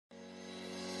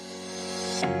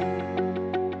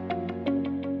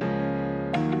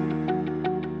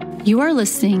You are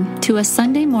listening to a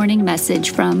Sunday morning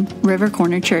message from River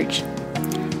Corner Church.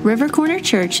 River Corner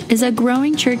Church is a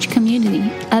growing church community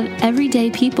of everyday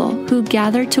people who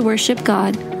gather to worship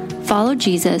God, follow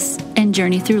Jesus, and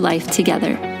journey through life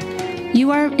together. You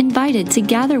are invited to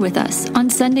gather with us on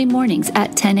Sunday mornings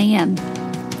at 10 a.m.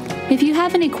 If you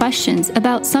have any questions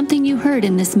about something you heard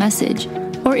in this message,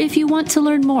 or if you want to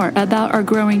learn more about our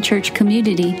growing church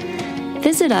community,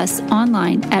 visit us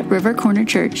online at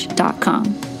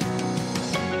rivercornerchurch.com.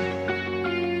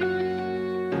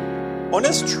 On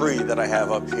this tree that I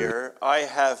have up here, I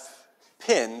have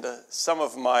pinned some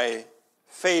of my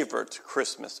favorite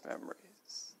Christmas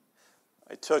memories.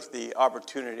 I took the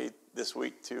opportunity this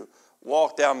week to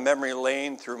walk down memory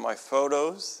lane through my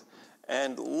photos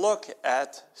and look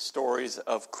at stories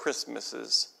of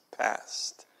Christmases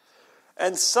past.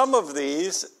 And some of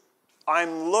these,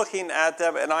 I'm looking at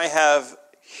them and I have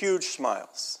huge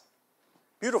smiles.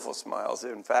 Beautiful smiles,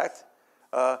 in fact.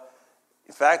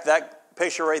 That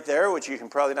picture right there, which you can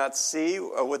probably not see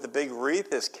with the big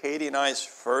wreath, is Katie and I's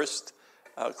first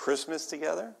Christmas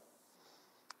together.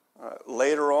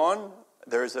 Later on,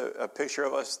 there's a picture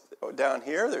of us down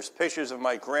here. There's pictures of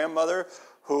my grandmother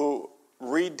who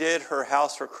redid her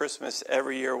house for Christmas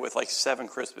every year with like 7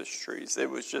 Christmas trees. It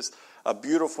was just a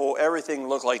beautiful, everything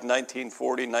looked like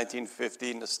 1940,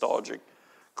 1950 nostalgic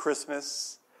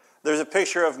Christmas. There's a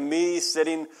picture of me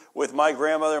sitting with my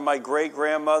grandmother and my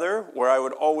great-grandmother, where I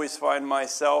would always find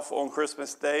myself on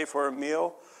Christmas Day for a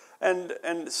meal,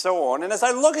 and so on. And as I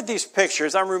look at these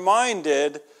pictures, I'm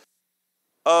reminded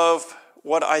of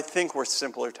what I think were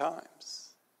simpler times,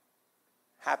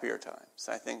 happier times.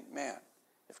 I think, man,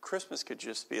 if Christmas could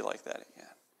just be like that again.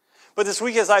 But this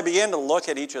week, as I began to look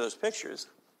at each of those pictures,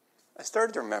 I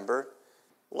started to remember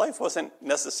life wasn't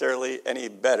necessarily any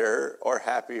better or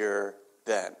happier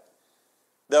then.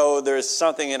 Though there's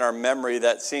something in our memory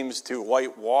that seems to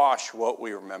whitewash what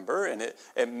we remember, and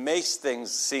it makes things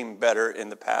seem better in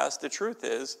the past, the truth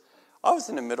is, I was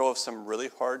in the middle of some really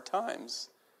hard times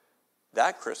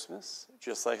that Christmas,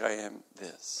 just like I am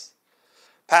this.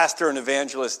 Pastor and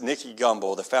evangelist Nicky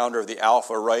Gumbel, the founder of the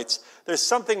Alpha, writes, "There's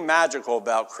something magical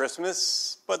about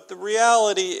Christmas, but the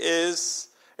reality is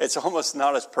it's almost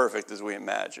not as perfect as we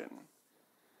imagine."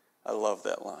 I love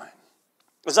that line.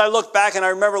 As I look back and I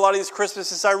remember a lot of these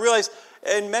Christmases, I realize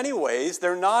in many ways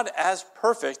they're not as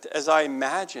perfect as I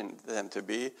imagined them to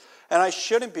be. And I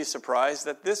shouldn't be surprised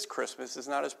that this Christmas is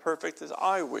not as perfect as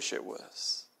I wish it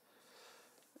was.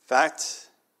 In fact,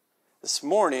 this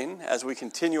morning, as we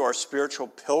continue our spiritual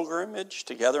pilgrimage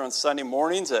together on Sunday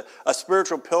mornings, a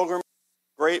spiritual pilgrimage,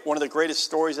 one of the greatest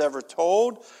stories ever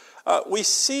told, we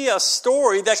see a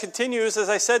story that continues, as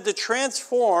I said, to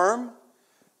transform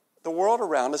the world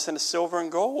around us into silver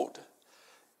and gold.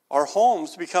 Our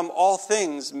homes become all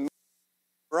things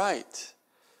bright.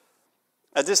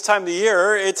 At this time of the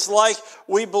year, it's like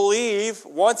we believe,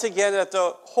 once again, that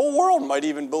the whole world might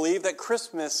even believe that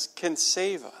Christmas can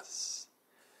save us.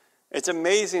 It's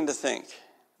amazing to think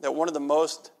that one of the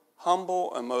most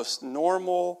humble and most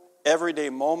normal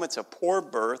everyday moments, a poor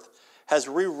birth, has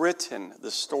rewritten the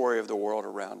story of the world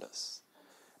around us.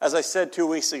 As I said 2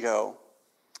 weeks ago,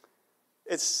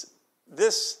 it's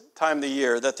this time of the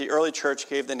year that the early church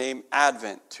gave the name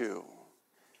Advent to,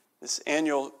 this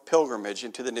annual pilgrimage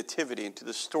into the Nativity, into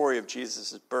the story of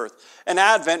Jesus' birth. And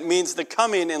Advent means the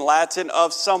coming in Latin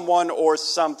of someone or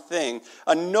something,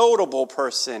 a notable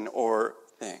person or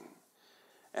thing.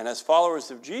 And as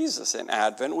followers of Jesus in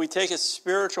Advent, we take a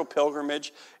spiritual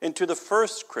pilgrimage into the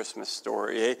first Christmas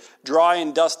story, a dry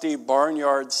and dusty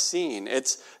barnyard scene.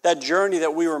 It's that journey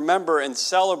that we remember and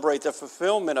celebrate the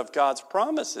fulfillment of God's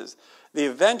promises. The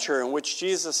adventure in which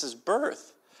Jesus'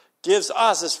 birth gives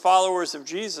us, as followers of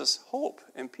Jesus, hope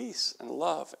and peace and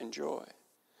love and joy.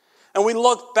 And we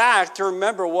look back to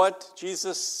remember what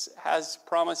Jesus has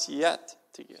promised yet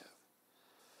to give.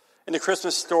 In the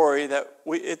Christmas story,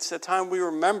 it's a time we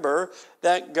remember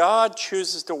that God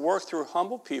chooses to work through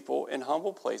humble people in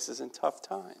humble places in tough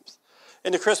times.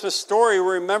 In the Christmas story,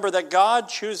 we remember that God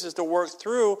chooses to work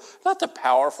through not the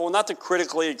powerful, not the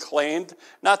critically acclaimed,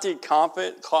 not the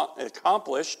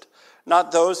accomplished,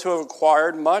 not those who have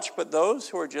acquired much, but those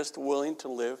who are just willing to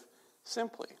live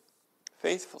simply,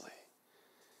 faithfully.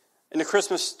 In the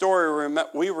Christmas story,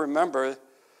 we remember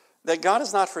that God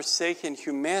has not forsaken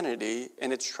humanity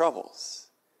in its troubles.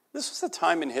 This was a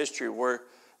time in history where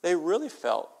they really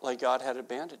felt like God had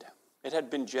abandoned them. It had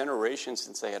been generations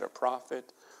since they had a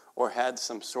prophet or had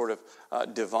some sort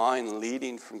of divine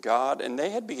leading from God, and they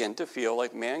had begun to feel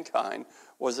like mankind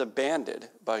was abandoned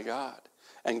by God.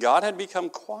 and God had become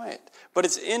quiet. But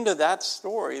it's into that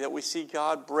story that we see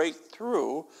God break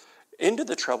through into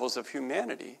the troubles of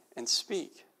humanity and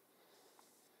speak.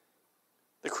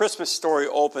 The Christmas story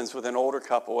opens with an older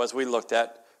couple, as we looked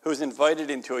at, who's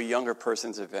invited into a younger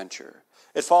person's adventure.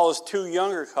 It follows two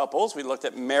younger couples. We looked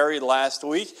at Mary last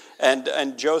week and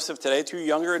Joseph today, two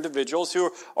younger individuals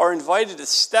who are invited to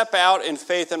step out in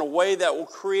faith in a way that will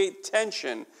create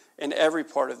tension in every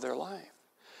part of their life.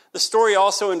 The story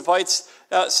also invites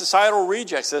societal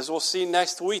rejects, as we'll see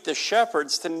next week, the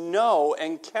shepherds, to know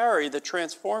and carry the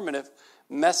transformative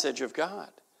message of God.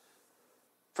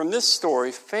 From this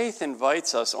story, faith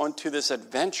invites us onto this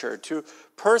adventure to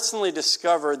personally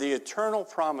discover the eternal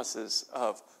promises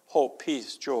of hope,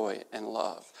 peace, joy, and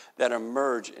love that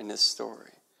emerge in this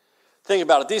story. Think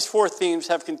about it. These four themes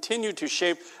have continued to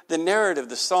shape the narrative,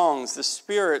 the songs, the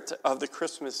spirit of the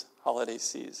Christmas holiday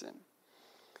season.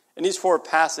 In these four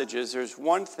passages, there's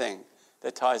one thing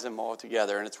that ties them all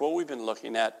together, and it's what we've been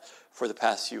looking at for the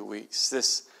past few weeks.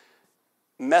 This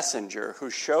messenger who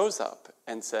shows up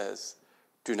and says,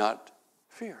 do not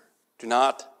fear, do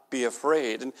not be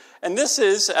afraid. And this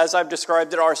is, as I've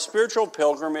described it, our spiritual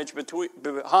pilgrimage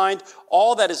behind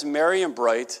all that is merry and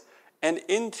bright and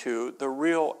into the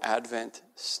real Advent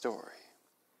story.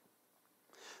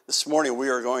 This morning we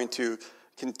are going to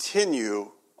continue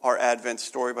our Advent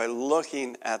story by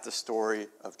looking at the story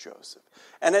of Joseph.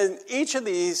 And in each of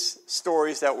these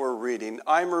stories that we're reading,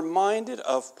 I'm reminded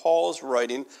of Paul's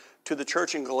writing to the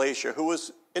church in Galatia, who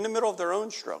was in the middle of their own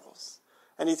struggles.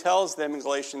 And he tells them in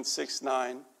Galatians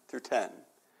 6:9-10,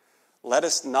 let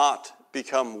us not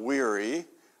become weary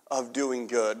of doing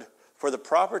good, for the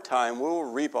proper time we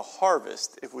will reap a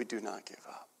harvest if we do not give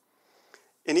up.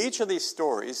 In each of these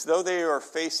stories, though they are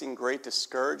facing great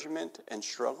discouragement and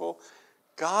struggle,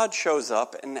 God shows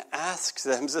up and asks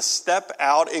them to step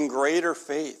out in greater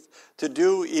faith, to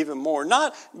do even more.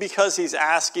 Not because he's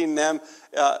asking them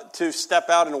to step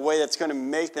out in a way that's going to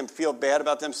make them feel bad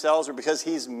about themselves, or because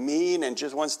he's mean and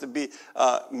just wants to be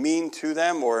mean to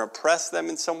them or oppress them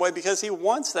in some way, because he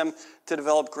wants them to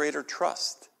develop greater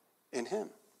trust in him,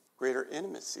 greater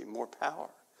intimacy, more power.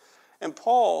 And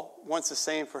Paul wants the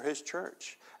same for his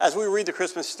church. As we read the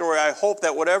Christmas story, I hope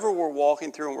that whatever we're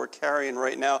walking through and we're carrying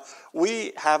right now,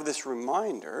 we have this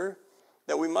reminder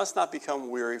that we must not become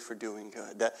weary for doing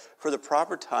good. That for the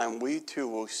proper time, we too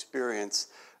will experience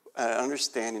an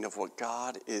understanding of what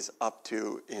God is up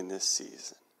to in this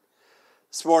season.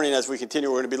 This morning, as we continue,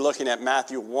 we're going to be looking at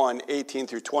Matthew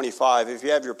 1:18-25. If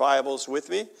you have your Bibles with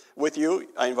you,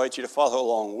 I invite you to follow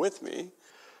along with me.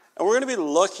 And we're going to be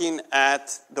looking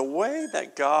at the way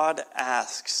that God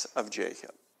asks of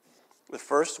Jacob. The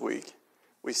first week,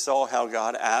 we saw how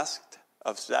God asked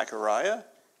of Zechariah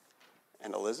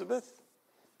and Elizabeth,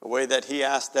 the way that he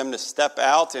asked them to step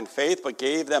out in faith, but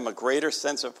gave them a greater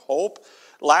sense of hope.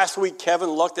 Last week, Kevin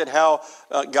looked at how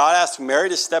God asked Mary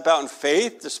to step out in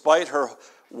faith, despite her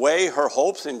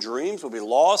hopes and dreams will be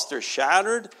lost or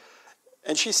shattered,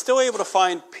 and she's still able to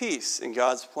find peace in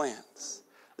God's plans.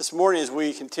 This morning, as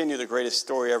we continue the greatest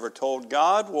story ever told,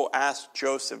 God will ask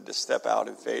Joseph to step out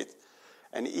in faith.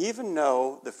 And even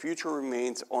though the future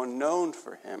remains unknown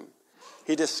for him,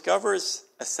 he discovers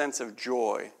a sense of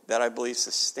joy that I believe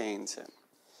sustains him.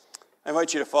 I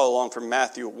invite you to follow along from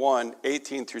Matthew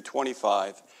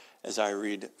 1:18-25 as I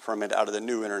read from it out of the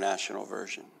New International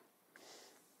Version.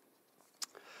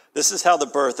 This is how the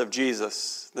birth of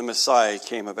Jesus, the Messiah,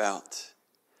 came about.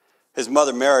 His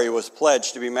mother Mary was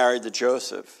pledged to be married to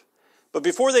Joseph. But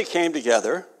before they came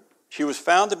together, she was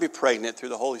found to be pregnant through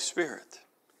the Holy Spirit.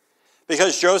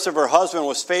 Because Joseph, her husband,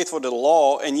 was faithful to the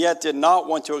law and yet did not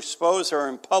want to expose her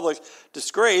in public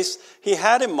disgrace, he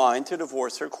had in mind to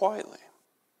divorce her quietly.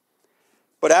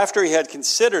 But after he had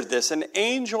considered this, an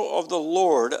angel of the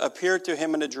Lord appeared to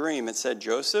him in a dream and said,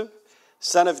 Joseph,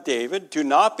 son of David, do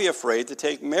not be afraid to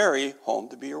take Mary home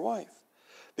to be your wife,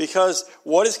 because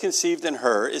what is conceived in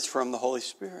her is from the Holy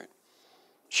Spirit.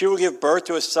 She will give birth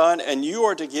to a son, and you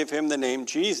are to give him the name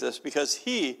Jesus, because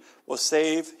he will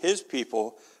save his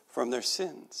people from their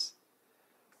sins.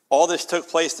 All this took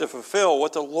place to fulfill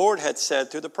what the Lord had said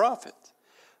through the prophet.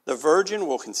 The virgin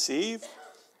will conceive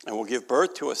and will give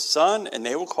birth to a son, and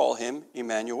they will call him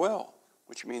Emmanuel,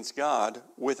 which means God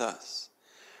with us.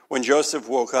 When Joseph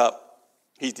woke up,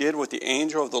 he did what the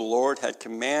angel of the Lord had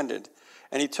commanded,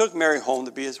 and he took Mary home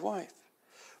to be his wife.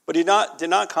 But he did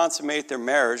not consummate their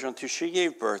marriage until she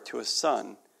gave birth to a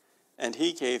son, and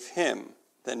he gave him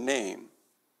the name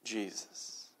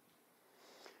Jesus.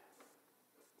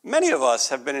 Many of us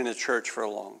have been in the church for a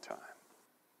long time.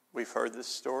 We've heard this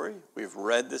story. We've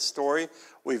read this story.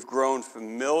 We've grown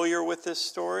familiar with this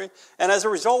story. And as a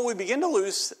result, we begin to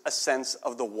lose a sense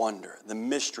of the wonder, the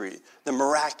mystery, the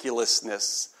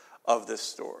miraculousness of this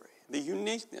story, the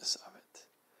uniqueness of it.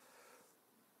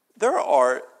 There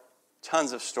are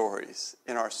tons of stories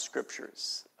in our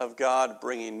scriptures of God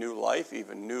bringing new life,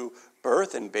 even new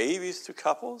birth and babies to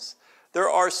couples. There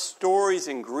are stories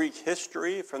in Greek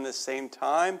history from the same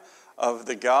time of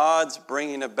the gods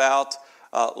bringing about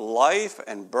life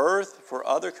and birth for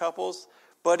other couples,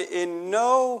 but in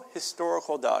no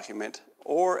historical document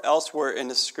or elsewhere in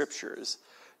the scriptures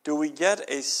do we get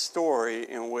a story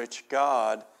in which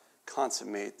God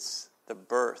consummates the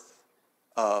birth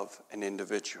of an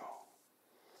individual.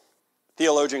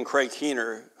 Theologian Craig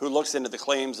Keener, who looks into the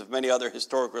claims of many other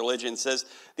historic religions, says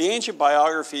the ancient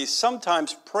biographies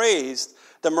sometimes praised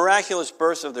the miraculous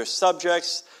births of their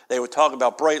subjects. They would talk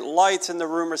about bright lights in the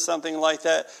room or something like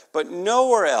that. But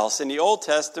nowhere else in the Old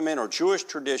Testament or Jewish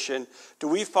tradition do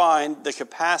we find the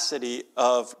capacity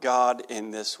of God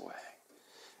in this way.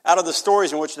 Out of the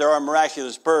stories in which there are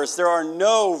miraculous births, there are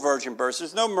no virgin births.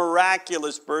 There's no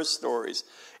miraculous birth stories.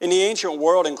 In the ancient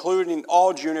world, including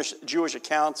all Jewish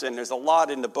accounts, and there's a lot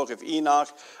in the book of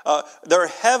Enoch, they're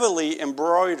heavily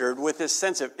embroidered with this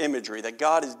sense of imagery, that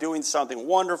God is doing something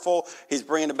wonderful. He's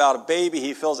bringing about a baby.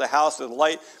 He fills a house with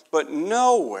light. But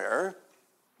nowhere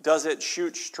does it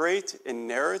shoot straight in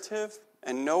narrative,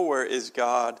 and nowhere is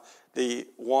God the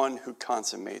one who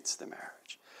consummates the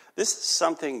marriage. This is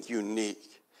something unique.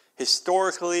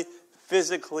 Historically,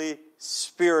 physically,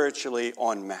 spiritually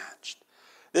unmatched.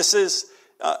 This is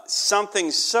something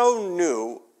so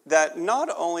new that not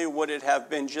only would it have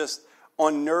been just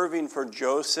unnerving for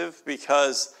Joseph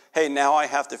because, hey, now I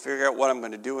have to figure out what I'm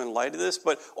going to do in light of this,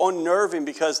 but unnerving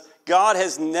because God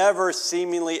has never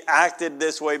seemingly acted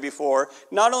this way before.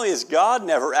 Not only has God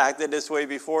never acted this way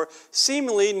before,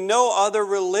 seemingly no other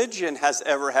religion has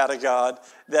ever had a God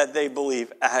that they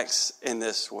believe acts in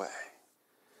this way.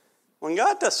 When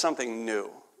God does something new,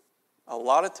 a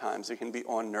lot of times it can be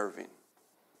unnerving.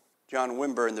 John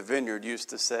Wimber in the Vineyard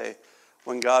used to say,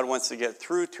 when God wants to get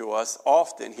through to us,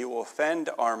 often he will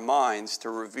offend our minds to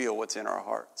reveal what's in our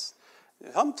hearts.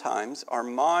 Sometimes our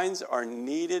minds are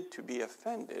needed to be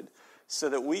offended so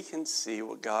that we can see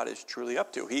what God is truly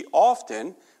up to. He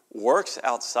often works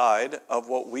outside of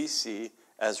what we see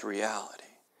as reality.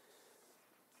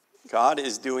 God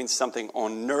is doing something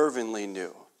unnervingly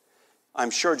new. I'm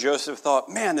sure Joseph thought,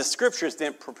 man, the scriptures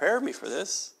didn't prepare me for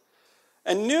this.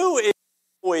 And new is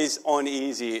always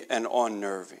uneasy and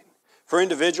unnerving. For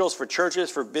individuals, for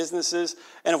churches, for businesses.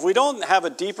 And if we don't have a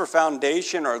deeper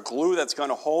foundation or a glue that's going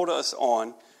to hold us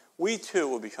on, we too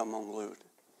will become unglued.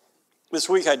 This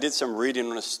week I did some reading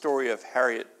on a story of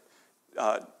Harriet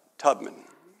Tubman.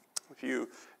 If you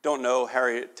don't know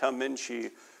Harriet Tubman,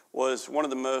 she was one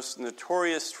of the most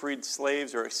notorious freed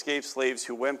slaves or escaped slaves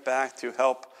who went back to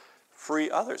help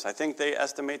free others. I think they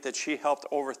estimate that she helped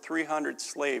over 300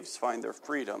 slaves find their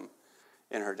freedom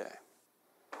in her day.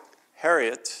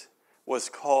 Harriet was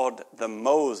called the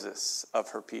Moses of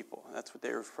her people. That's what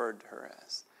they referred to her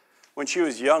as. When she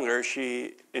was younger,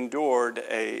 she endured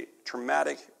a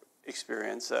traumatic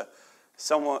experience. A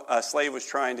slave was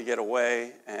trying to get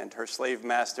away, and her slave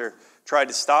master tried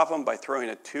to stop him by throwing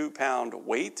a 2-pound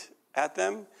weight at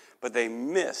them, but they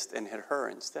missed and hit her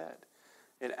instead.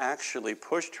 It actually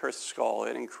pushed her skull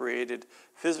in and created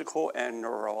physical and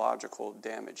neurological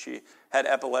damage. She had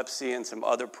epilepsy and some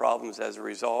other problems as a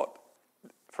result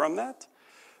from that.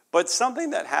 But something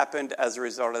that happened as a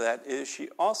result of that is she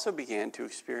also began to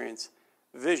experience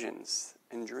visions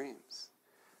and dreams.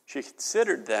 She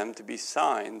considered them to be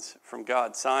signs from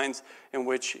God, signs in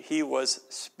which he was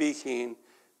speaking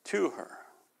to her.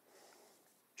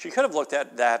 She could have looked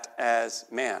at that as,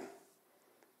 man,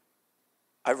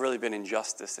 I've really been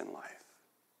injustice in life.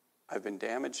 I've been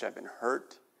damaged, I've been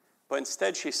hurt. But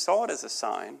instead, she saw it as a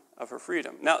sign of her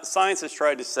freedom. Now, science has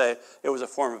tried to say it was a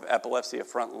form of epilepsy, a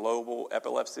frontal lobe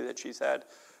epilepsy that she's had.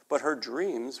 But her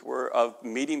dreams were of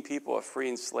meeting people, of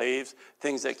freeing slaves,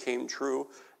 things that came true.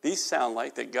 These sound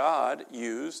like that God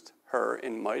used her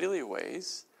in mighty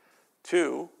ways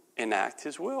to enact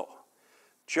his will.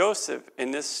 Joseph, in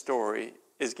this story,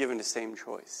 is given the same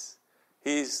choice.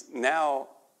 He's now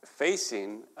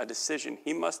facing a decision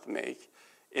he must make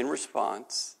in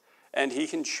response, and he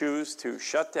can choose to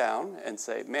shut down and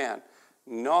say, man,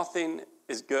 nothing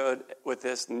is good with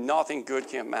this, nothing good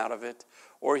came out of it,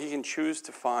 or he can choose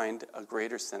to find a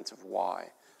greater sense of why,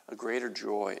 a greater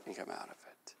joy, and come out of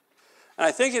it. And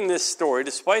I think in this story,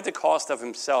 despite the cost of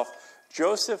himself,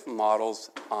 Joseph models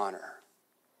honor.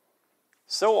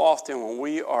 So often when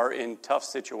we are in tough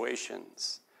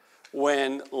situations,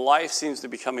 when life seems to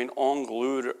be becoming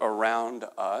unglued around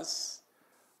us,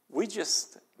 we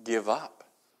just give up.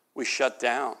 We shut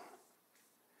down.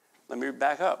 Let me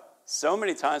back up. So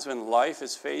many times when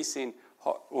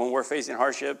we're facing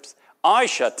hardships, I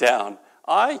shut down.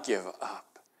 I give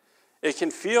up. It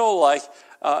can feel like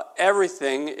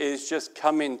everything is just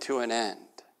coming to an end.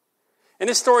 In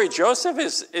this story, Joseph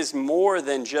is more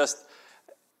than just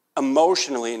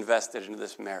emotionally invested into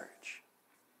this marriage.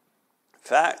 In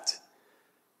fact,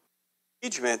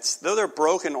 engagements, though they're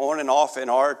broken on and off in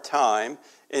our time,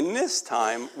 in this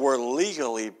time were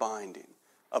legally binding.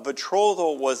 A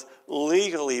betrothal was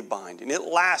legally binding. It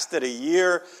lasted a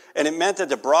year, and it meant that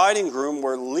the bride and groom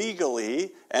were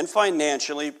legally and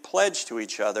financially pledged to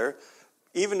each other,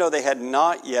 even though they had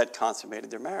not yet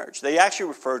consummated their marriage. They actually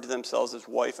referred to themselves as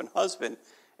wife and husband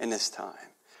in this time.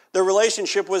 The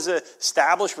relationship was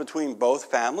established between both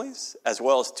families, as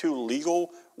well as two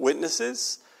legal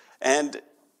witnesses, and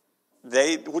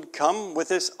they would come with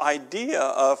this idea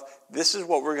of, this is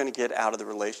what we're going to get out of the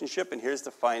relationship, and here's the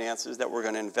finances that we're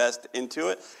going to invest into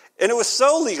it. And it was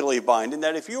so legally binding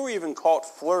that if you were even caught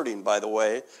flirting, by the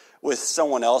way, with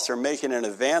someone else or making an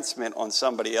advancement on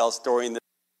somebody else during this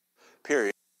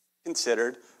period,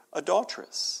 considered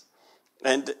adulterous.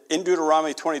 And in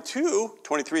Deuteronomy 22,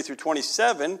 23 through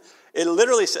 27, it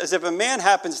literally says, if a man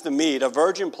happens to meet a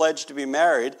virgin pledged to be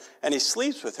married and he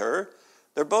sleeps with her,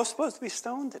 they're both supposed to be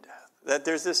stoned to death. That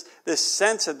there's this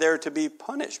sense that they're to be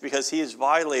punished because he has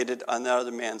violated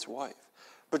another man's wife.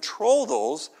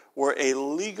 Betrothals were a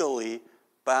legally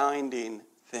binding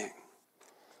thing.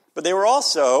 But they were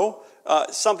also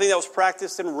something that was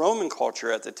practiced in Roman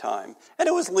culture at the time. And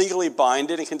it was legally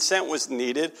binding and consent was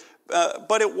needed,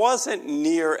 but it wasn't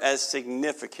near as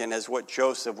significant as what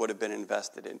Joseph would have been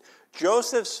invested in.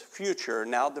 Joseph's future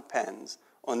now depends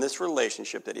on this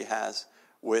relationship that he has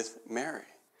with Mary.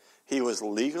 He was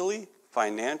legally,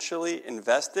 financially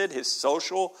invested. His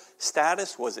social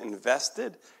status was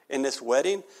invested in this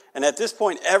wedding. And at this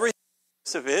point, everything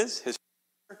Joseph is,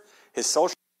 his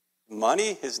social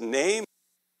money, his name,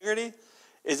 his integrity,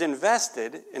 is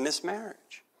invested in this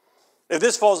marriage. If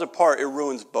this falls apart, it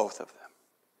ruins both of them.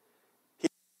 He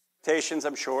had expectations,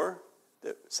 I'm sure,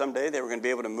 that someday they were going to be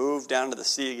able to move down to the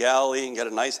Sea of Galilee and get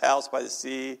a nice house by the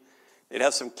sea. They'd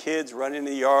have some kids running in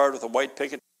the yard with a white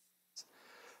picket.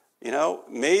 You know,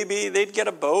 maybe they'd get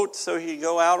a boat so he could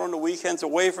go out on the weekends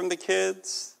away from the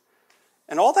kids.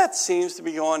 And all that seems to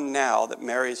be gone now that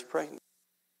Mary is pregnant.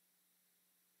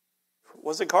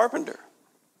 Was a carpenter.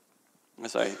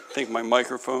 As I think my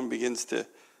microphone begins to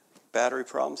battery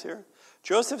problems here.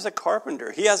 Joseph's a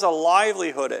carpenter. He has a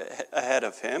livelihood ahead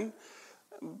of him.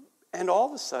 And all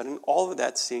of a sudden, all of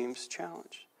that seems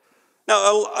challenged.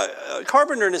 Now, a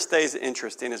carpenter in this day is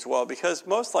interesting as well because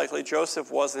most likely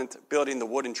Joseph wasn't building the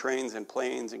wooden trains and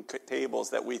planes and tables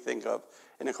that we think of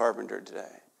in a carpenter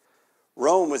today.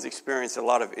 Rome was experiencing a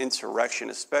lot of insurrection,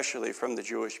 especially from the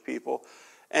Jewish people.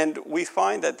 And we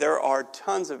find that there are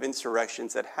tons of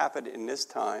insurrections that happened in this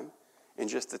time in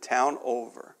just the town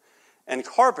over. And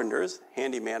carpenters,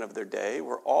 handyman of their day,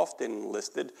 were often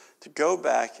enlisted to go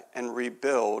back and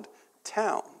rebuild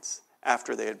towns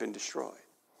after they had been destroyed.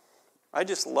 I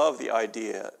just love the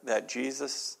idea that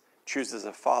Jesus chooses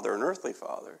a father, an earthly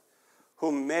father,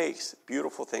 who makes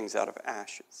beautiful things out of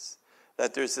ashes.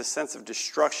 That there's this sense of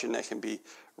destruction that can be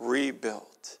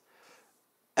rebuilt.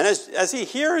 And as he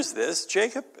hears this,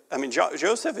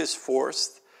 Joseph is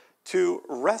forced to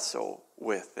wrestle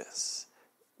with this.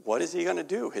 What is he going to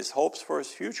do? His hopes for his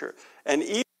future. And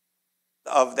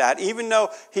even though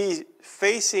he's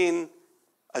facing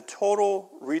a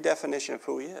total redefinition of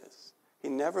who he is, he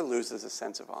never loses a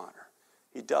sense of honor.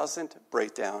 He doesn't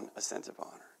break down a sense of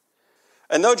honor.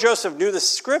 And though Joseph knew the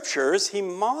scriptures, he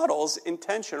models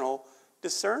intentional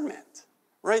discernment.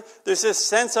 Right? There's this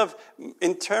sense of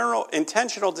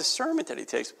intentional discernment that he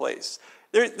takes place.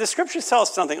 The scriptures tell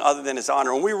us something other than his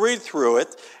honor. When we read through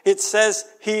it, it says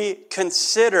he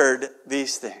considered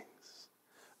these things.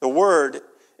 The word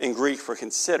in Greek for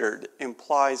considered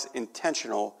implies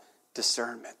intentional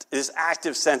discernment. It is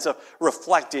active sense of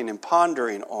reflecting and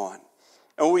pondering on.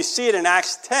 And when we see it in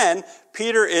Acts 10,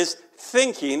 Peter is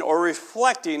thinking or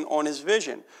reflecting on his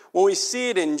vision. When we see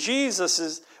it in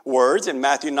Jesus' words in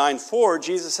Matthew 9:4,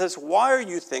 Jesus says, why are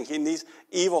you thinking these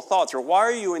evil thoughts? Or why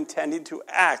are you intending to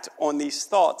act on these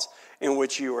thoughts in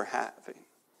which you are having?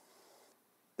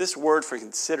 This word for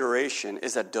consideration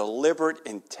is a deliberate,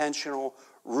 intentional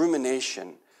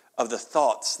rumination of the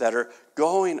thoughts that are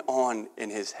going on in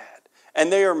his head. And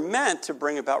they are meant to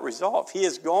bring about resolve. He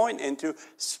is going into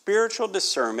spiritual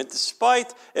discernment,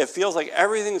 despite it feels like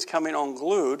everything's coming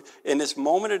unglued in this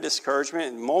moment of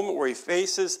discouragement, in a moment where he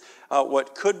faces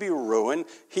what could be ruin.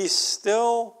 He's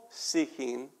still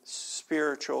seeking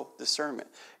spiritual discernment.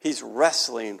 He's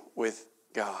wrestling with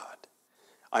God.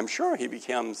 I'm sure he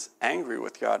becomes angry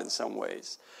with God in some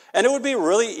ways. And it would be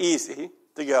really easy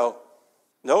to go,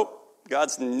 nope,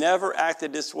 God's never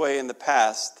acted this way in the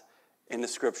past in the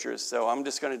scriptures, so I'm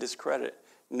just going to discredit it.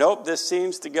 Nope, this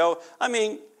seems to go,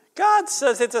 God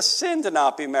says it's a sin to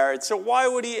not be married, so why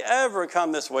would he ever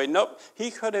come this way? Nope,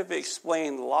 he could have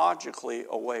explained logically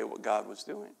away what God was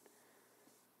doing.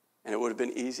 And it would have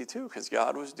been easy too, because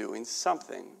God was doing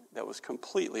something that was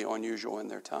completely unusual in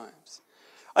their times.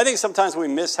 I think sometimes we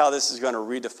miss how this is going to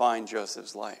redefine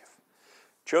Joseph's life.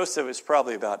 Joseph is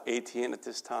probably about 18 at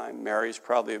this time. Mary's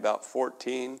probably about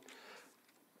 14.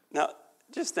 Now,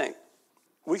 just think.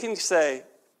 We can say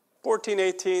 14,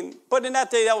 18, but in that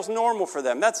day that was normal for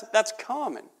them. That's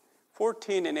common.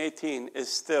 14 and 18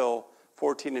 is still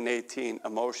 14 and 18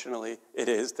 emotionally. It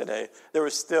is today. There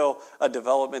was still a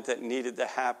development that needed to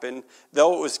happen.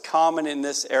 Though it was common in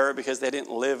this era because they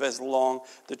didn't live as long,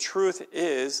 the truth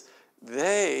is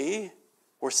they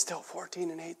were still 14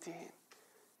 and 18.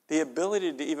 The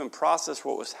ability to even process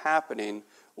what was happening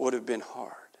would have been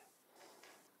hard.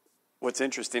 What's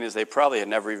interesting is they probably had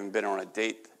never even been on a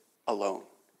date alone.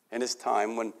 In this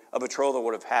time, when a betrothal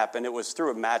would have happened, it was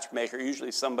through a matchmaker,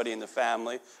 usually somebody in the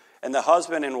family. And the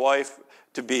husband and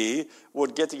wife-to-be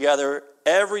would get together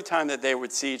every time that they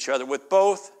would see each other with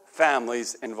both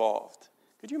families involved.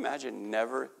 Could you imagine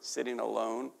never sitting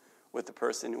alone with the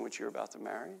person in which you're about to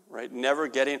marry, right? Never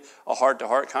getting a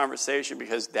heart-to-heart conversation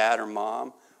because dad or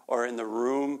mom are in the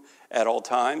room at all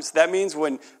times. That means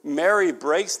when Mary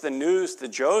breaks the news to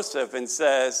Joseph and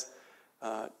says,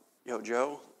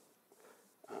 Joe,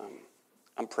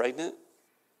 I'm pregnant.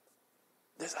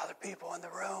 There's other people in the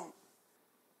room.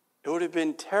 It would have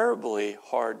been terribly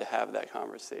hard to have that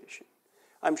conversation.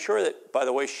 I'm sure that, by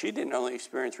the way, she didn't only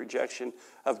experience rejection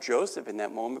of Joseph in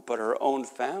that moment, but her own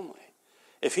family.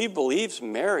 If he believes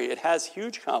Mary, it has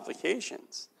huge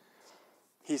complications.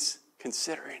 He's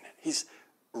considering it. He's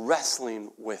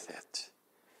wrestling with it.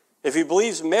 If he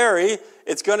believes Mary,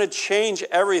 it's going to change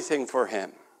everything for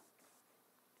him.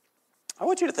 I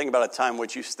want you to think about a time in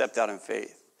which you stepped out in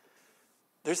faith.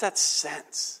 There's that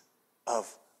sense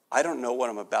of, I don't know what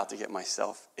I'm about to get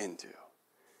myself into.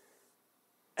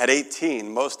 At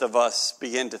 18, most of us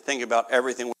begin to think about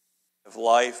everything of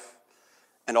life,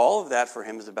 and all of that for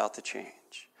him is about to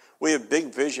change. We have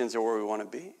big visions of where we want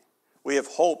to be. We have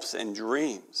hopes and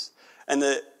dreams. And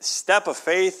the step of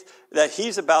faith that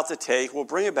he's about to take will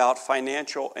bring about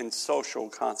financial and social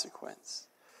consequence.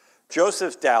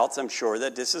 Joseph doubts, I'm sure,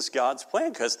 that this is God's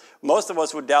plan, because most of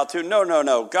us would doubt too.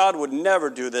 No. God would never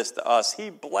do this to us. He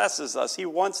blesses us. He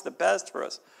wants the best for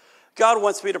us. God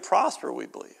wants me to prosper, we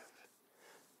believe.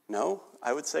 No,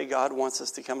 I would say God wants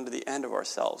us to come to the end of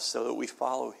ourselves so that we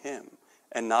follow him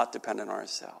and not depend on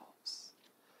ourselves.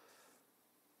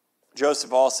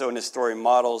 Joseph also in his story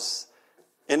models,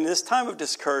 in this time of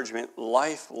discouragement,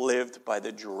 life lived by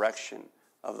the direction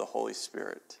of the Holy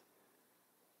Spirit.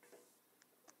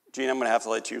 Gene, I'm going to have to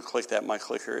let you click that. My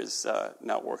clicker is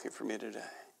not working for me today.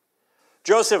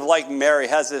 Joseph, like Mary,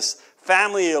 has this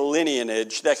family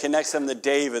lineage that connects him to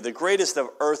David, the greatest of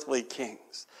earthly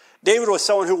kings. David was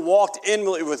someone who walked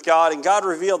intimately with God, and God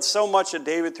revealed so much of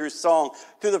David through song,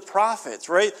 through the prophets,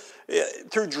 right?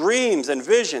 Through dreams and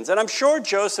visions. And I'm sure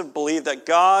Joseph believed that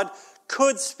God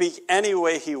could speak any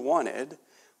way he wanted,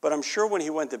 but I'm sure when he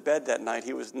went to bed that night,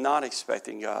 he was not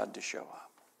expecting God to show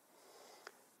up.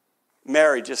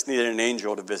 Mary just needed an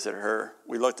angel to visit her.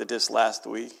 We looked at this last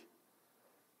week.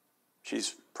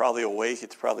 She's probably awake.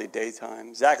 It's probably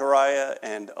daytime. Zechariah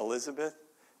and Elizabeth,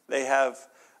 they have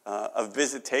a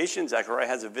visitation. Zechariah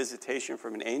has a visitation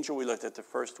from an angel. We looked at the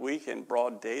first week in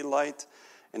broad daylight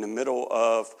in the middle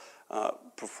of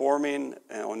performing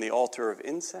on the altar of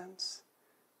incense.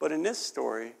 But in this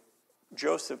story,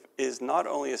 Joseph is not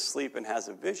only asleep and has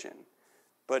a vision,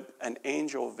 but an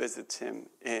angel visits him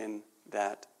in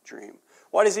that dream.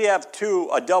 Why does he have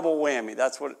a double whammy?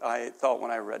 That's what I thought when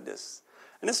I read this.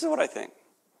 And this is what I think.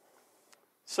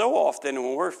 So often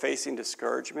when we're facing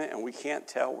discouragement and we can't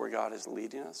tell where God is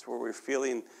leading us, where we're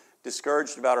feeling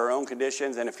discouraged about our own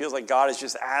conditions and it feels like God is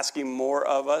just asking more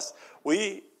of us,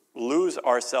 we lose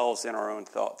ourselves in our own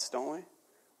thoughts, don't we?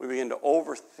 We begin to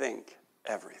overthink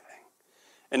everything.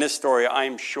 In this story,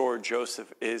 I'm sure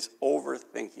Joseph is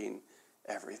overthinking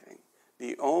everything.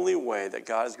 The only way that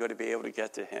God is going to be able to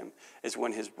get to him is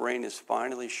when his brain is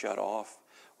finally shut off,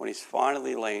 when he's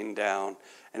finally laying down,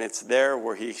 and it's there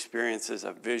where he experiences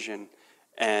a vision,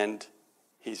 and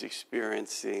he's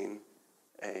experiencing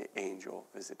an angel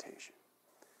visitation.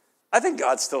 I think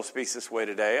God still speaks this way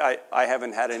today. I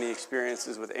haven't had any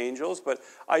experiences with angels, but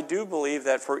I do believe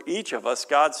that for each of us,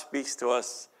 God speaks to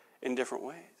us in different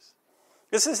ways.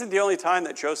 This isn't the only time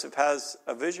that Joseph has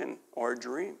a vision or a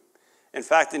dream. In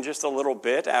fact, in just a little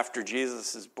bit after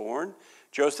Jesus is born,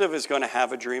 Joseph is going to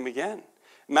have a dream again.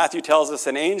 Matthew tells us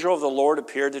an angel of the Lord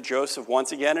appeared to Joseph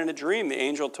once again in a dream. The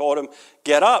angel told him,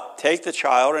 "Get up, take the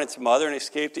child and its mother and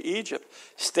escape to Egypt.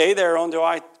 Stay there until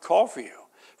I call for you.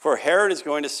 For Herod is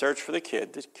going to search for the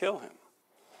kid to kill him."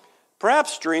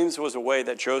 Perhaps dreams was a way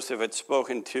that Joseph had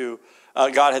spoken to,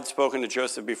 God had spoken to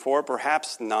Joseph before.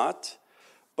 Perhaps not.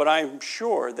 But I'm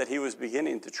sure that he was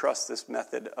beginning to trust this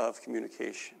method of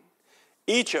communication.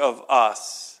 Each of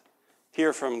us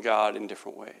hear from God in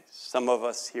different ways. Some of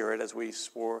us hear it as we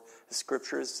explore the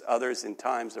scriptures, others in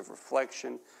times of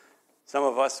reflection. Some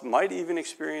of us might even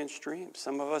experience dreams.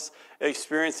 Some of us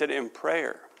experience it in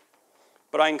prayer.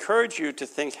 But I encourage you to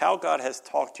think how God has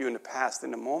talked to you in the past,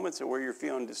 in the moments where you're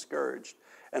feeling discouraged,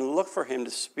 and look for him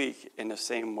to speak in the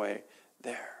same way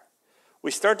there.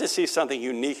 We start to see something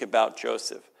unique about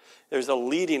Joseph. There's a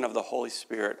leading of the Holy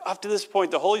Spirit. Up to this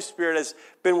point, the Holy Spirit has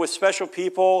been with special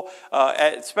people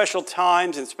at special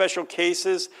times in special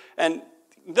cases. And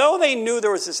though they knew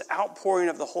there was this outpouring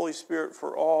of the Holy Spirit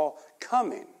for all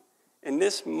coming, in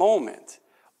this moment,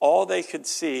 all they could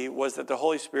see was that the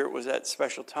Holy Spirit was at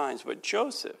special times. But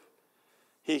Joseph,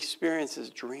 he experiences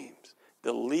dreams,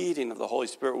 the leading of the Holy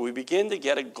Spirit. We begin to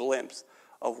get a glimpse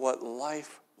of what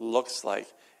life looks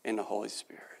like in the Holy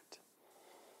Spirit.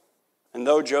 And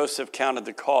though Joseph counted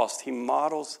the cost, he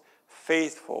models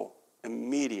faithful,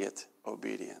 immediate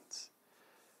obedience.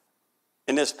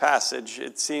 In this passage,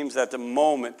 it seems that the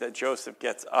moment that Joseph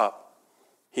gets up,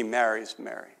 he marries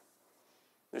Mary.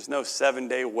 There's no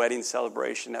 7-day wedding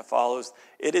celebration that follows.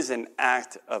 It is an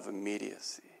act of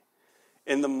immediacy.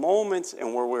 In the moments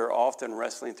and where we're often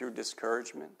wrestling through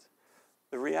discouragement,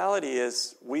 the reality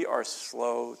is we are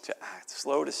slow to act,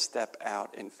 slow to step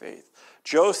out in faith.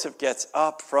 Joseph gets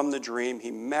up from the dream.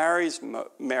 He marries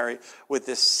Mary with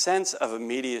this sense of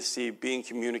immediacy being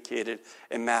communicated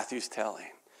in Matthew's telling.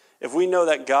 If we know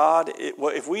what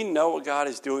God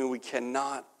is doing, we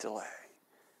cannot delay.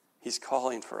 He's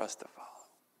calling for us to follow.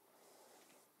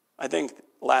 I think,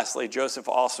 lastly, Joseph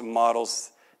also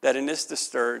models that in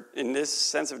this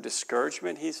sense of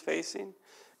discouragement he's facing,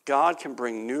 God can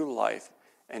bring new life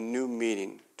and new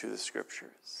meaning to the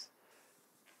scriptures.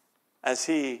 As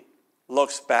he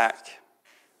looks back,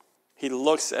 he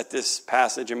looks at this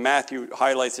passage, and Matthew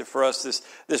highlights it for us,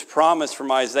 this promise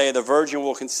from Isaiah: the virgin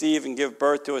will conceive and give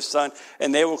birth to a son,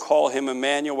 and they will call him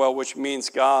Emmanuel, which means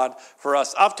God for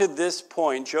us. Up to this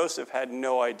point, Joseph had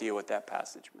no idea what that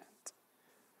passage meant.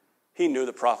 He knew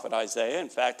the prophet Isaiah. In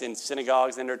fact, in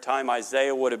synagogues in their time,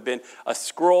 Isaiah would have been a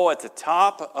scroll at the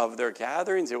top of their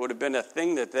gatherings. It would have been a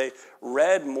thing that they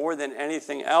read more than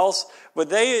anything else. But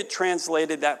they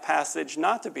translated that passage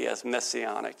not to be as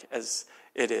messianic as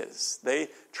it is. They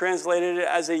translated it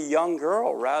as a young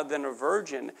girl rather than a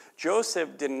virgin.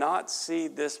 Joseph did not see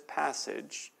this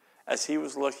passage as he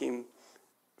was looking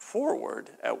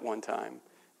forward at one time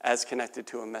as connected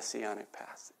to a messianic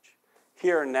passage.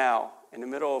 Here now, in the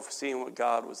middle of seeing what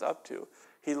God was up to,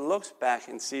 he looks back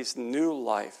and sees new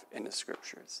life in the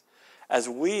scriptures. As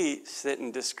we sit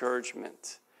in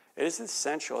discouragement, it is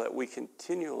essential that we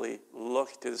continually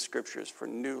look to the scriptures for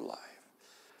new life.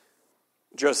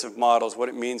 Joseph models what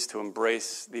it means to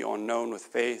embrace the unknown with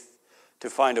faith, to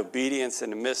find obedience in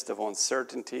the midst of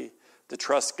uncertainty, to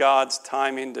trust God's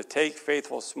timing, to take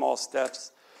faithful small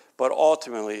steps, but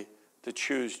ultimately to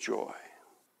choose joy.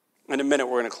 In a minute,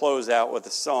 we're going to close out with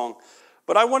a song.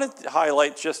 But I want to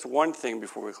highlight just one thing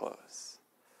before we close.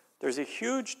 There's a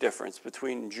huge difference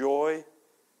between joy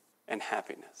and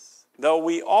happiness, though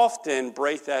we often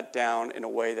break that down in a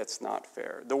way that's not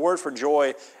fair. The word for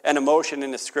joy and emotion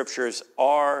in the scriptures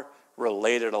are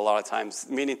related a lot of times,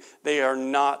 meaning they are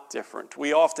not different.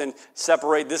 We often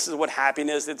separate, this is what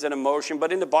happiness, it's an emotion,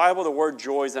 but in the Bible, the word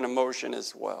joy is an emotion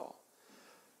as well.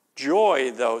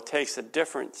 Joy, though, takes a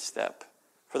different step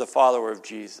for the follower of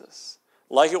Jesus.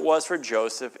 Like it was for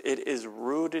Joseph, it is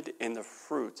rooted in the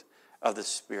fruit of the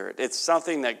Spirit. It's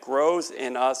something that grows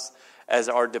in us as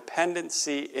our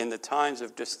dependency in the times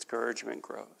of discouragement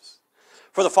grows.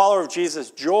 For the follower of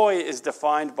Jesus, joy is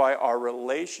defined by our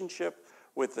relationship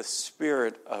with the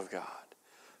Spirit of God.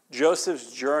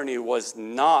 Joseph's journey was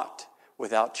not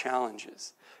without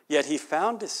challenges, yet he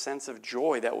found a sense of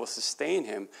joy that will sustain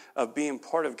him of being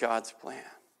part of God's plan.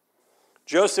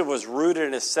 Joseph was rooted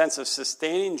in a sense of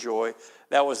sustaining joy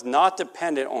that was not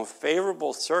dependent on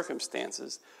favorable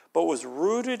circumstances, but was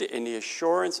rooted in the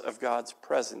assurance of God's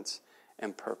presence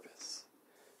and purpose.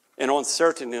 And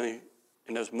uncertainty,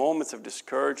 in those moments of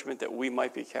discouragement that we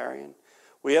might be carrying,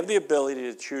 we have the ability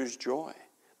to choose joy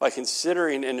by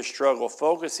considering in the struggle,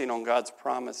 focusing on God's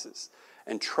promises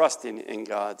and trusting in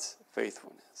God's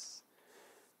faithfulness.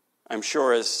 I'm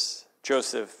sure as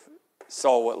Joseph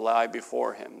saw what lay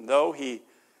before him, though he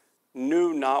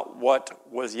knew not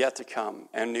what was yet to come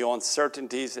and the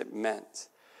uncertainties it meant,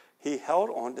 he held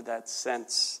on to that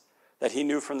sense that he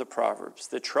knew from the Proverbs,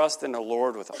 to trust in the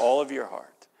Lord with all of your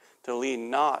heart, to lean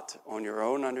not on your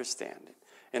own understanding,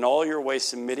 in all your ways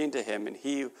submitting to him, and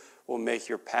he will make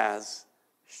your paths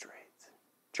straight.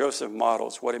 Joseph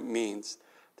models what it means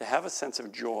to have a sense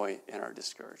of joy in our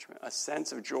discouragement, a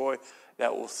sense of joy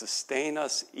that will sustain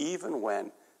us even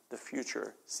when the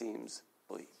future seems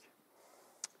bleak.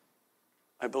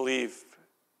 I believe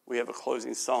we have a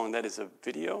closing song that is a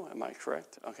video. Am I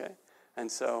correct? Okay.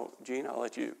 And so, Gene, I'll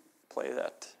let you play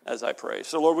that as I pray.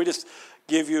 So, Lord, we just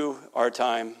give you our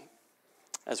time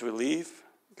as we leave.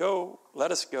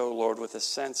 Let us go, Lord, with a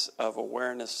sense of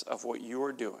awareness of what you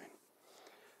are doing.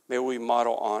 May we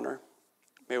model honor.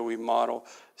 May we model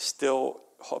still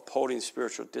upholding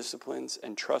spiritual disciplines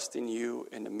and trusting you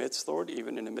in the midst, Lord,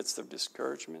 even in the midst of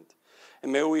discouragement.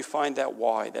 And may we find that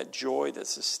why, that joy that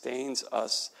sustains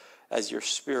us as your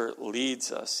Spirit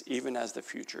leads us, even as the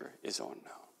future is unknown.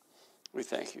 We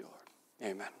thank you,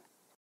 Lord. Amen.